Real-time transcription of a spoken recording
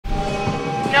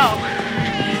No.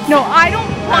 No, I don't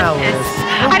want this.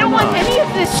 I don't want any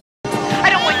of this.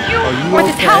 I don't want you or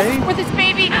this house or this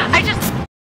baby. I just...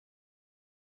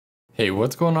 Hey,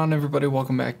 what's going on, everybody?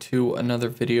 Welcome back to another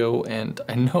video. And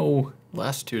I know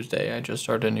last Tuesday I just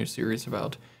started a new series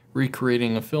about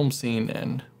recreating a film scene,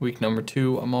 and week number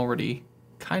 2 I'm already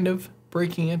kind of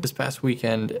breaking it. This past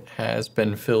weekend has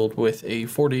been filled with a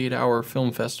 48-hour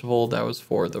film festival that was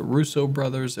for the Russo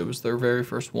Brothers. It was their very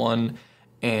first one,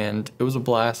 and it was a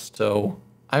blast. So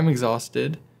I'm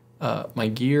exhausted. My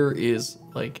gear is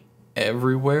like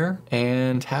everywhere,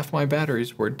 and half my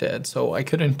batteries were dead, so I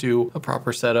couldn't do a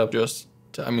proper setup.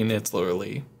 I mean, it's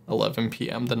literally 11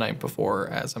 p.m. the night before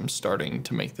as I'm starting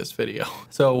to make this video.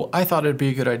 So I thought it'd be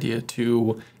a good idea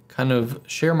to kind of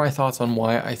share my thoughts on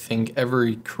why I think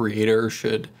every creator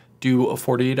should do a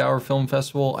 48-hour film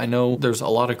festival. I know there's a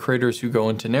lot of creators who go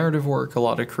into narrative work, a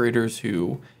lot of creators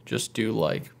who just do,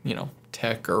 like, you know,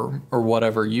 tech or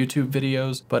whatever YouTube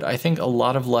videos, but I think a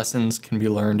lot of lessons can be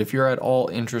learned. If you're at all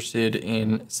interested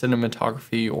in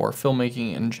cinematography or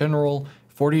filmmaking in general,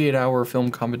 48-hour film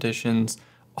competitions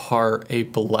are a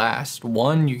blast.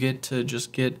 One, you get to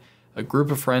just get a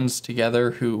group of friends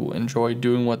together who enjoy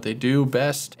doing what they do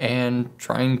best and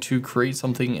trying to create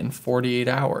something in 48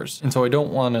 hours. And so I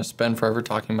don't want to spend forever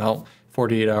talking about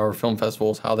 48-hour film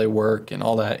festivals, how they work and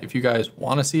all that. If you guys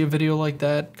want to see a video like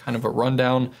that, kind of a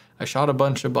rundown, I shot a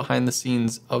bunch of behind the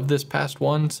scenes of this past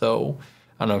one. So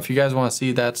I don't know, if you guys want to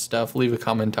see that stuff, leave a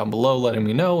comment down below letting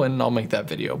me know and I'll make that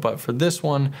video. But for this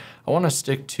one, I want to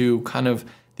stick to kind of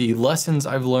the lessons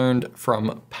I've learned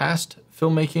from past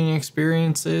filmmaking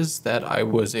experiences that I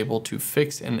was able to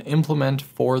fix and implement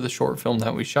for the short film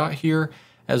that we shot here,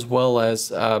 as well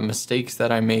as mistakes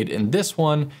that I made in this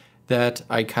one that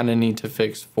I kind of need to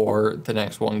fix for the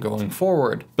next one going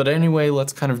forward. But anyway,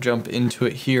 let's kind of jump into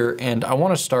it here. And I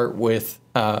want to start with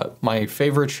my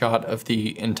favorite shot of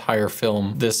the entire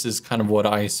film. This is kind of what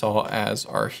I saw as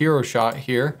our hero shot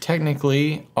here.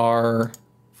 Technically, our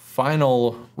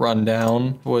final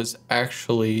rundown was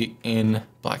actually in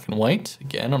black and white.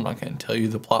 Again, I'm not going to tell you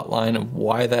the plot line of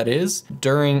why that is.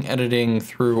 During editing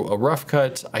through a rough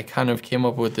cut, I kind of came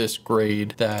up with this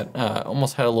grade that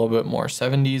almost had a little bit more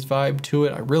 70s vibe to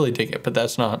it. I really dig it, but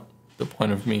that's not the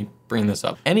point of me bringing this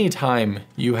up. Anytime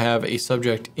you have a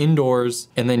subject indoors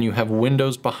and then you have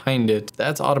windows behind it,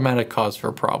 that's automatic cause for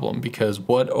a problem, because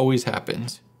what always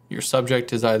happens? Your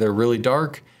subject is either really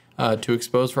dark to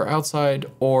expose for outside,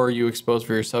 or you expose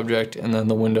for your subject and then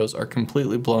the windows are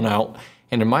completely blown out.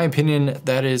 And in my opinion,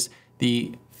 that is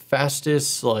the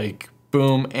fastest, like,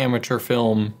 boom, amateur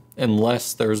film,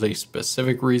 unless there's a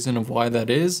specific reason of why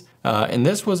that is. And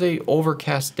this was a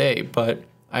overcast day, but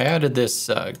I added this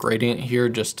gradient here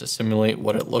just to simulate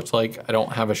what it looked like. I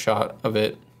don't have a shot of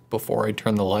it before I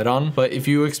turn the light on, but if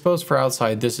you expose for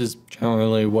outside, this is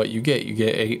generally what you get. You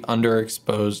get a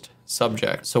underexposed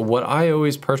subject. So what I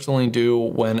always personally do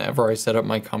whenever I set up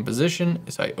my composition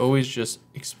is I always just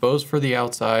expose for the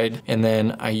outside, and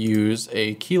then I use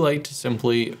a key light to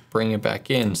simply bring it back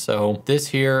in. So this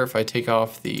here, if I take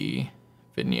off the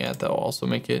vignette, that'll also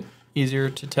make it easier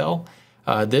to tell.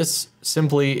 This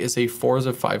simply is a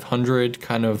Forza 500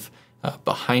 kind of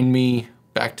behind me,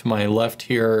 back to my left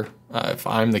here. If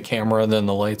I'm the camera, then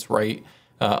the light's right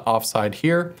offside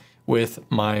here, with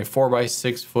my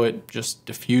 4x6 foot just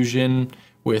diffusion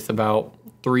with about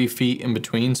 3 feet in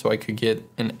between, so I could get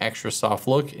an extra soft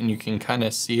look, and you can kind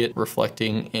of see it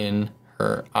reflecting in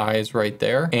her eyes right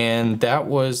there. And that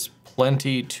was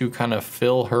plenty to kind of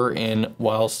fill her in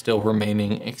while still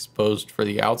remaining exposed for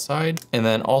the outside. And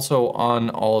then also on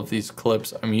all of these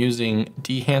clips, I'm using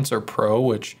Dehancer Pro,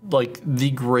 which, like,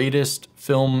 the greatest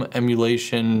film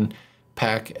emulation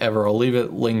pack ever. I'll leave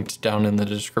it linked down in the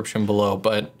description below,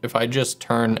 but if I just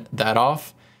turn that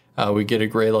off, we get a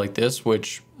gray like this,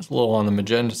 which is a little on the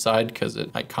magenta side because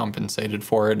I compensated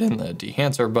for it in the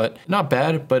dehancer, but not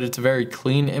bad. But it's a very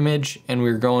clean image, and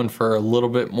we're going for a little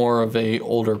bit more of a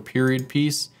older period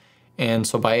piece. And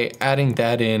so by adding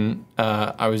that in,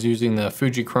 I was using the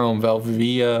Fujichrome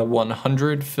Velvia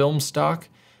 100 film stock,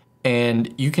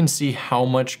 and you can see how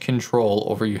much control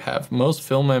over you have. Most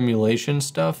film emulation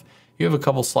stuff, you have a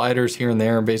couple sliders here and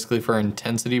there basically for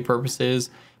intensity purposes,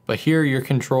 but here you're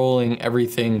controlling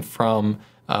everything from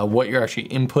what you're actually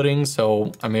inputting.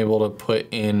 So I'm able to put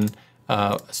in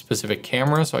a specific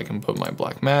camera, so I can put my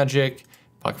Blackmagic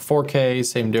Pocket 4K,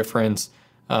 same difference,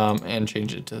 and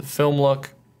change it to the film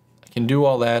look. I can do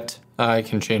all that. I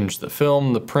can change the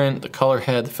film, the print, the color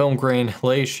head, the film grain,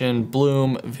 halation,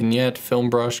 bloom, vignette,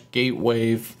 film brush, gate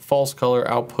wave, false color,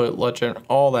 output, legend,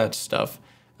 all that stuff.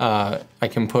 I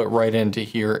can put right into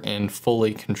here and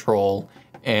fully control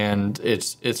and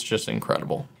it's just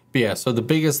incredible. But yeah, so the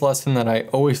biggest lesson that I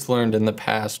always learned in the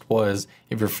past was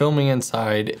if you're filming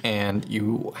inside and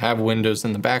you have windows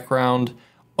in the background,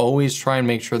 always try and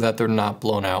make sure that they're not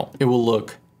blown out. It will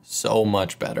look so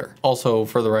much better. Also,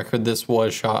 for the record, this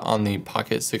was shot on the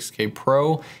Pocket 6K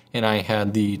Pro, and I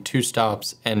had the 2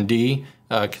 stops ND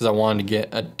because I wanted to get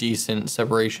a decent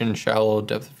separation, shallow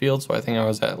depth of field. So I think I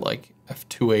was at like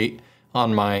f2.8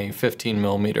 on my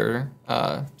 15mm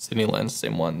Cine lens,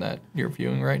 same one that you're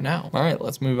viewing right now. All right,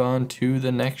 let's move on to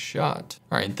the next shot.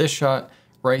 All right, this shot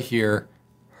right here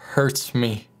hurts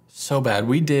me so bad.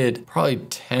 We did probably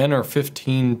 10 or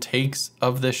 15 takes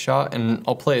of this shot, and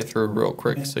I'll play it through real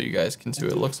quick so you guys can see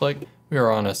what it looks like. We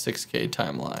are on a 6K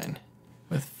timeline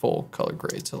with full color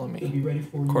grade, so let me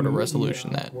record a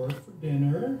resolution that.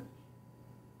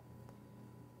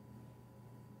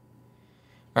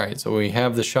 All right, so we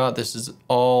have the shot. This is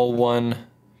all one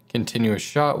continuous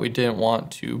shot. We didn't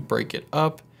want to break it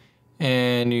up,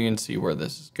 and you can see where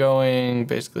this is going.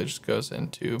 Basically, it just goes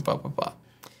into blah, blah, blah.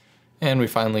 And we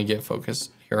finally get focus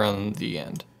here on the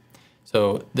end.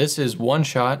 So this is one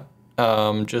shot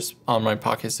just on my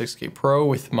Pocket 6K Pro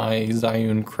with my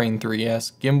Zhiyun Crane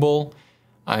 3S gimbal.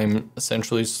 I'm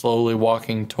essentially slowly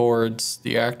walking towards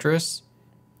the actress,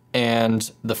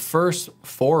 and the first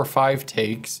 4 or 5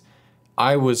 takes,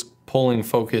 I was pulling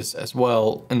focus as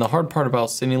well. And the hard part about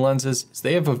Cine lenses is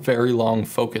they have a very long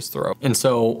focus throw. And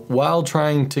so while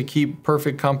trying to keep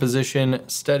perfect composition,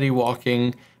 steady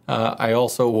walking, I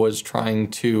also was trying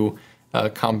to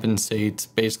compensate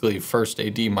basically first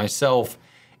AD myself.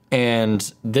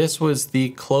 And this was the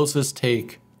closest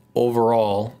take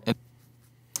overall. And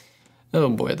oh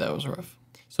boy, that was rough.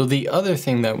 So the other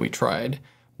thing that we tried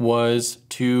was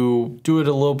to do it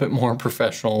a little bit more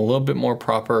professional, a little bit more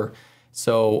proper.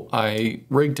 So I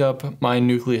rigged up my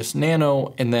Nucleus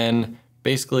Nano, and then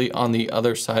basically on the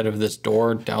other side of this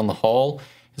door down the hall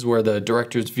is where the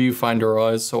director's viewfinder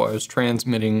was. So I was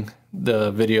transmitting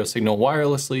the video signal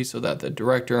wirelessly so that the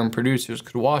director and producers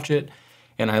could watch it.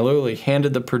 And I literally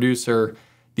handed the producer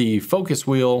the focus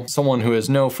wheel, someone who has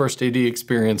no first AD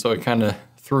experience, so I kind of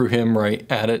threw him right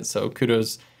at it. So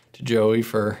kudos to Joey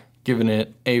for giving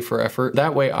it A for effort.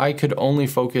 That way I could only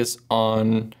focus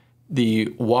on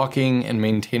the walking and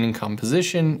maintaining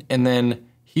composition, and then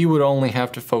he would only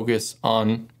have to focus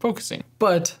on focusing.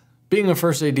 But being a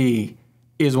first AD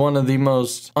is one of the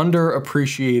most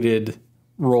underappreciated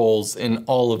roles in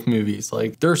all of movies.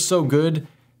 Like, they're so good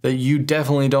that you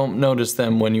definitely don't notice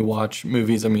them when you watch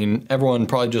movies. I mean, everyone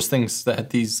probably just thinks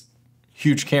that these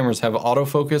huge cameras have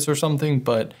autofocus or something,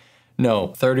 but no,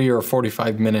 30 or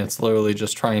 45 minutes literally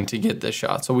just trying to get this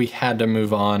shot. So we had to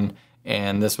move on,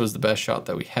 and this was the best shot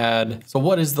that we had. So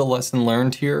what is the lesson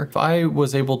learned here? If I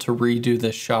was able to redo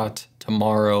this shot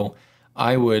tomorrow,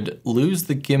 I would lose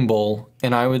the gimbal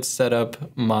and I would set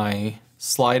up my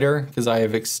slider, because I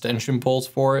have extension poles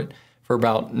for it, for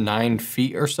about 9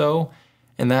 feet or so.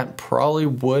 And that probably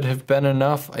would have been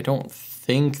enough. I don't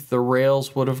think the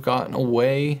rails would have gotten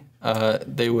away.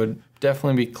 They would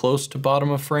definitely be close to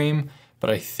bottom of frame, but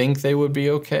I think they would be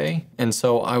okay. And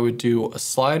so I would do a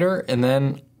slider, and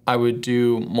then I would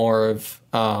do more of,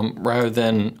 rather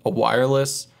than a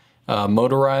wireless,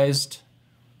 motorized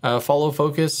follow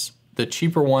focus, the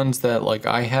cheaper ones that like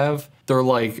I have, they're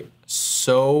like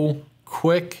so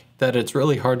quick that it's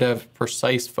really hard to have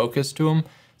precise focus to them.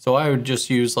 So I would just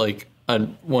use like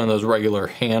one of those regular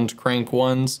hand crank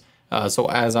ones. So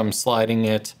as I'm sliding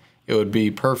it, it would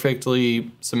be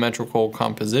perfectly symmetrical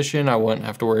composition. I wouldn't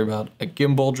have to worry about a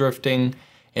gimbal drifting.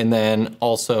 And then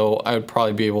also I would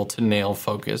probably be able to nail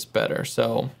focus better.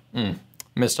 So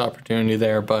missed opportunity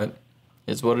there, but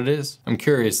it's what it is. I'm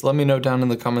curious, let me know down in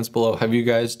the comments below. Have you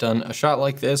guys done a shot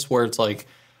like this where it's like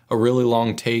a really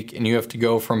long take and you have to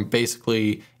go from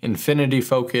basically infinity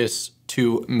focus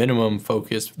to minimum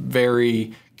focus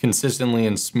very consistently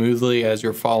and smoothly as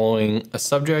you're following a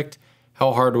subject?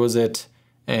 How hard was it?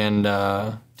 And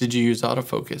did you use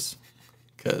autofocus?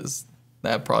 Because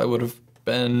that probably would have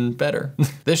been better.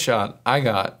 This shot I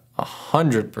got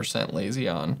 100% lazy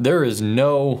on. There is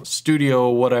no studio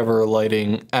whatever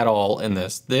lighting at all in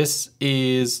this. This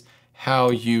is how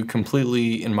you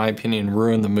completely, in my opinion,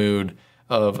 ruin the mood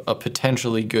of a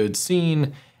potentially good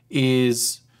scene.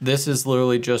 This is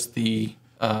literally just the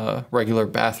regular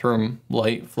bathroom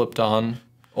light flipped on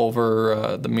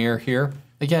over the mirror here.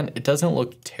 Again, it doesn't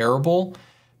look terrible,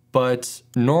 but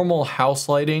normal house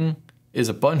lighting is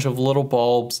a bunch of little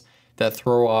bulbs that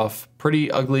throw off pretty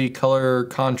ugly color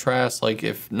contrast. Like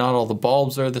if not all the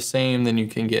bulbs are the same, then you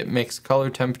can get mixed color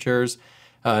temperatures.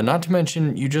 Not to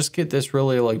mention, you just get this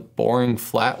really like boring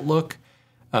flat look.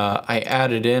 I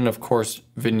added in, of course,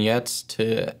 vignettes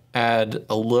to add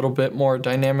a little bit more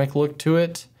dynamic look to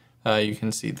it. You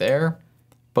can see there.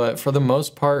 But for the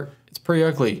most part, it's pretty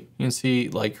ugly. You can see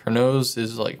like her nose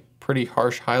is like pretty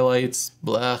harsh highlights,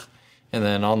 blah. And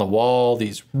then on the wall,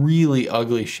 these really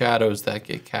ugly shadows that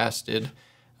get casted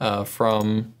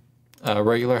from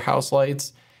regular house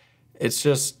lights. It's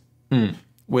just,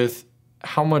 with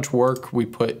how much work we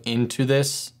put into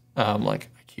this, like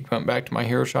I keep coming back to my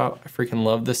hero shot. I freaking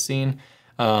love this scene.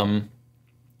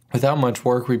 With how much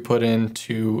work we put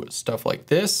into stuff like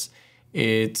this,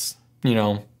 it's, you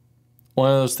know, one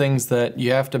of those things that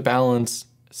you have to balance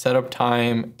setup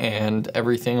time and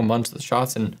everything amongst the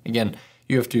shots. And again,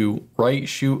 you have to write,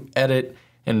 shoot, edit,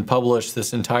 and publish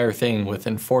this entire thing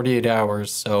within 48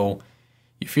 hours. So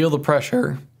you feel the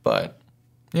pressure, but,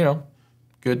 you know,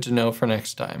 good to know for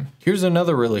next time. Here's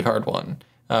another really hard one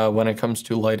when it comes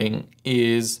to lighting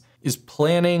is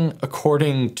planning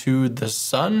according to the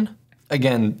sun.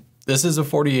 Again, this is a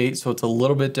 48, so it's a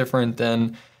little bit different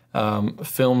than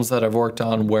films that I've worked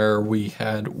on where we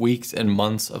had weeks and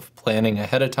months of planning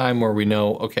ahead of time, where we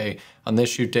know, okay, on this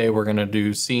shoot day, we're gonna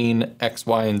do scene X,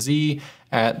 Y, and Z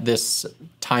at this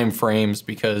time frames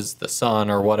because the sun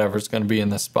or whatever's gonna be in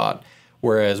this spot.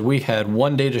 Whereas we had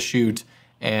one day to shoot,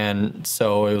 and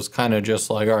so it was kind of just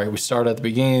like, all right, we start at the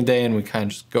beginning of the day and we kind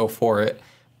of just go for it.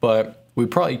 But we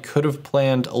probably could have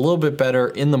planned a little bit better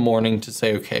in the morning to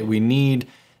say, okay, we need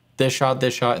this shot,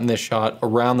 and this shot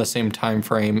around the same time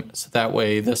frame, so that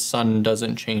way the sun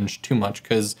doesn't change too much.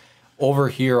 Because over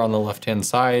here on the left-hand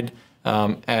side,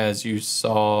 as you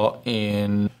saw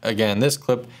in, again, this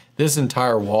clip, this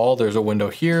entire wall, there's a window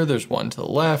here, there's one to the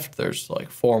left, there's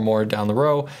like 4 more down the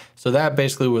row. So that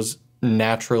basically was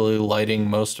naturally lighting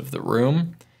most of the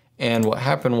room. And what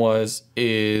happened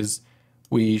is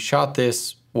we shot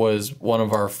this, was one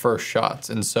of our first shots.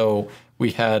 And so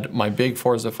we had my big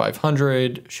Forza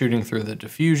 500 shooting through the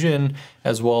diffusion,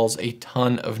 as well as a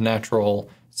ton of natural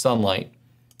sunlight.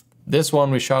 This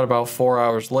one we shot about 4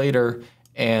 hours later.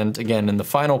 And again, in the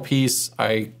final piece,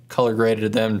 I color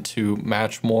graded them to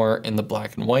match more in the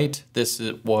black and white. This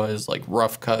was like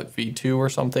rough cut V2 or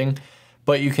something,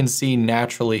 but you can see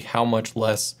naturally how much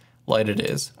less light it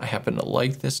is. I happen to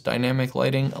like this dynamic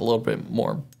lighting a little bit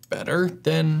more better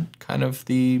than kind of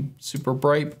the super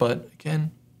bright, but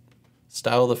again,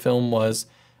 style of the film was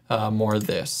more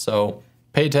this. So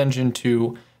pay attention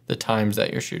to the times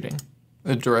that you're shooting.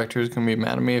 The director is gonna be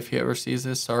mad at me if he ever sees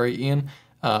this, sorry Ian,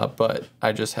 but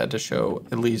I just had to show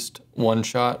at least one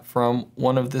shot from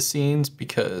one of the scenes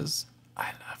because I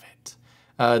love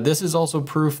it. This is also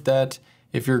proof that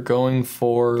if you're going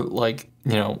for like,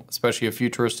 you know, especially a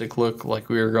futuristic look like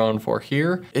we were going for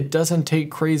here, it doesn't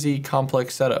take crazy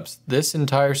complex setups. This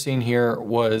entire scene here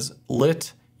was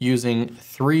lit using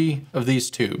 3 of these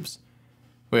tubes.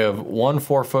 We have one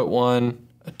 4-foot one,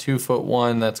 a 2-foot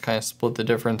one, that's kind of split the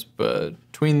difference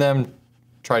between them.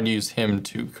 Tried to use him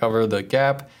to cover the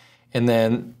gap. And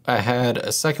then I had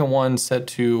a second one set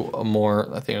to a more,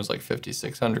 I think it was like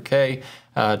 5600K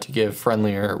to give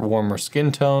friendlier, warmer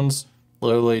skin tones.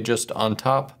 Literally just on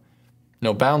top.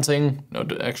 No bouncing, no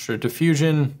extra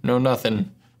diffusion, no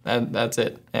nothing. That's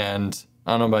it. And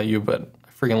I don't know about you, but I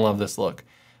freaking love this look.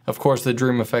 Of course, the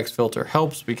Dream Effects filter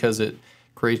helps because it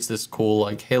creates this cool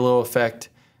like halo effect.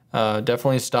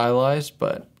 Definitely stylized,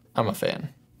 but I'm a fan.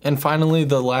 And finally,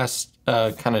 the last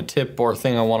kind of tip or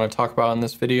thing I want to talk about in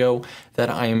this video that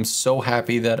I am so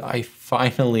happy that I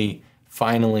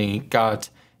finally got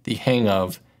the hang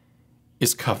of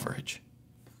is coverage.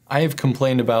 I have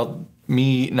complained about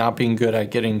me not being good at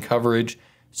getting coverage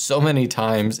so many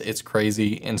times, it's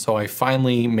crazy. And so I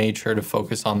finally made sure to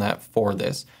focus on that for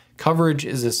this. Coverage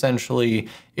is essentially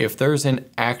if there's an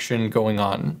action going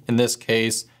on. In this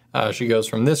case, she goes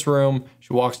from this room,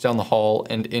 she walks down the hall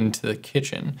and into the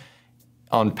kitchen.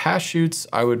 On past shoots,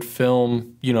 I would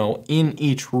film, you know, in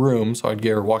each room. So I'd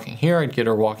get her walking here, I'd get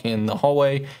her walking in the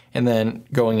hallway, and then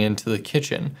going into the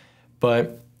kitchen.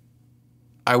 But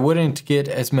I wouldn't get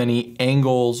as many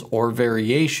angles or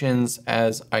variations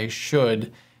as I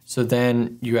should. So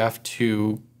then you have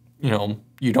to, you know,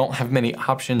 you don't have many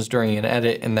options during an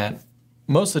edit, and that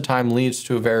most of the time leads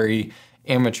to a very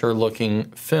amateur looking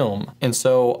film. And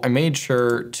so I made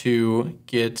sure to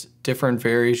get different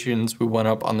variations. We went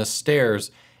up on the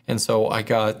stairs, and so I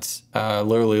got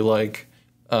literally like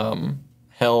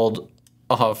held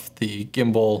off the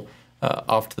gimbal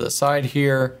off to the side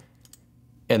here,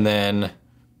 and then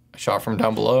I shot from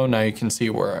down below. Now you can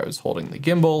see where I was holding the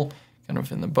gimbal, kind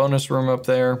of in the bonus room up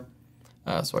there.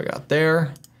 So I got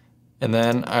there, and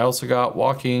then I also got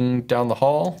walking down the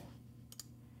hall,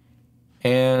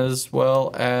 as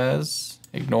well as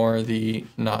Ignore the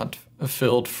not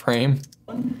filled frame.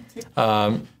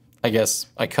 I guess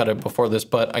I cut it before this,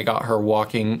 but I got her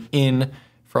walking in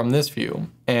from this view.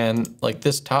 And like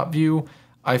this top view,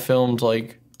 I filmed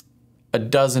like a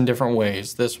dozen different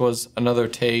ways. This was another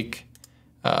take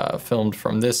filmed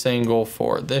from this angle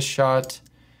for this shot.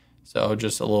 So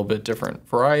just a little bit different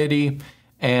variety.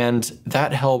 And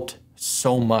that helped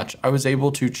so much. I was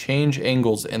able to change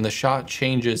angles, and the shot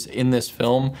changes in this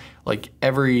film like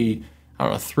every, I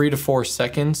don't know, 3 to 4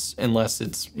 seconds, unless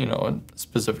it's, you know, a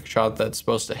specific shot that's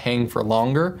supposed to hang for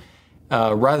longer,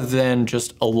 rather than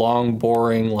just a long,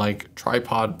 boring, like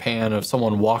tripod pan of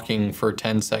someone walking for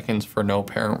 10 seconds for no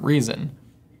apparent reason.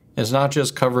 It's not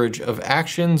just coverage of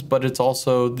actions, but it's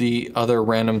also the other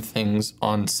random things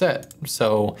on set.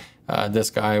 So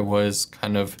this guy was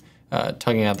kind of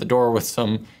tugging at the door with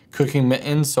some cooking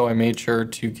mittens, so I made sure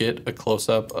to get a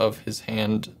close-up of his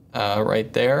hand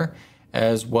right there,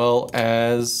 as well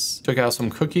as took out some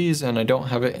cookies, and I don't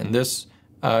have it in this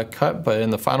cut, but in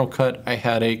the final cut, I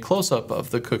had a close-up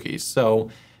of the cookies. So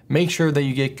make sure that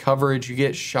you get coverage, you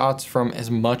get shots from as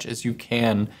much as you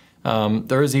can.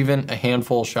 There is even a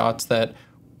handful of shots that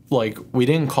like we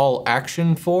didn't call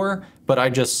action for, but I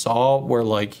just saw where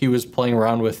like he was playing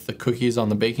around with the cookies on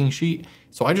the baking sheet.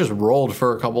 So I just rolled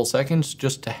for a couple seconds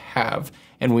just to have,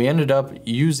 and we ended up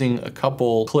using a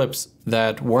couple clips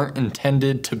that weren't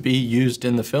intended to be used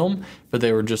in the film, but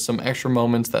they were just some extra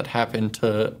moments that happened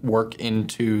to work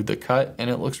into the cut, and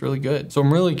it looks really good. So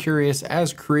I'm really curious,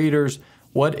 as creators,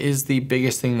 what is the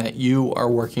biggest thing that you are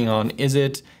working on? Is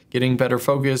it getting better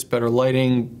focus, better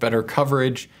lighting, better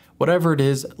coverage? Whatever it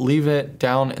is, leave it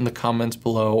down in the comments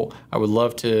below. I would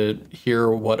love to hear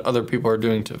what other people are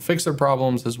doing to fix their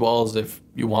problems, as well as if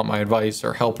you want my advice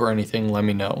or help or anything, let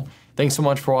me know. Thanks so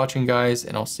much for watching, guys,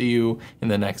 and I'll see you in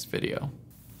the next video.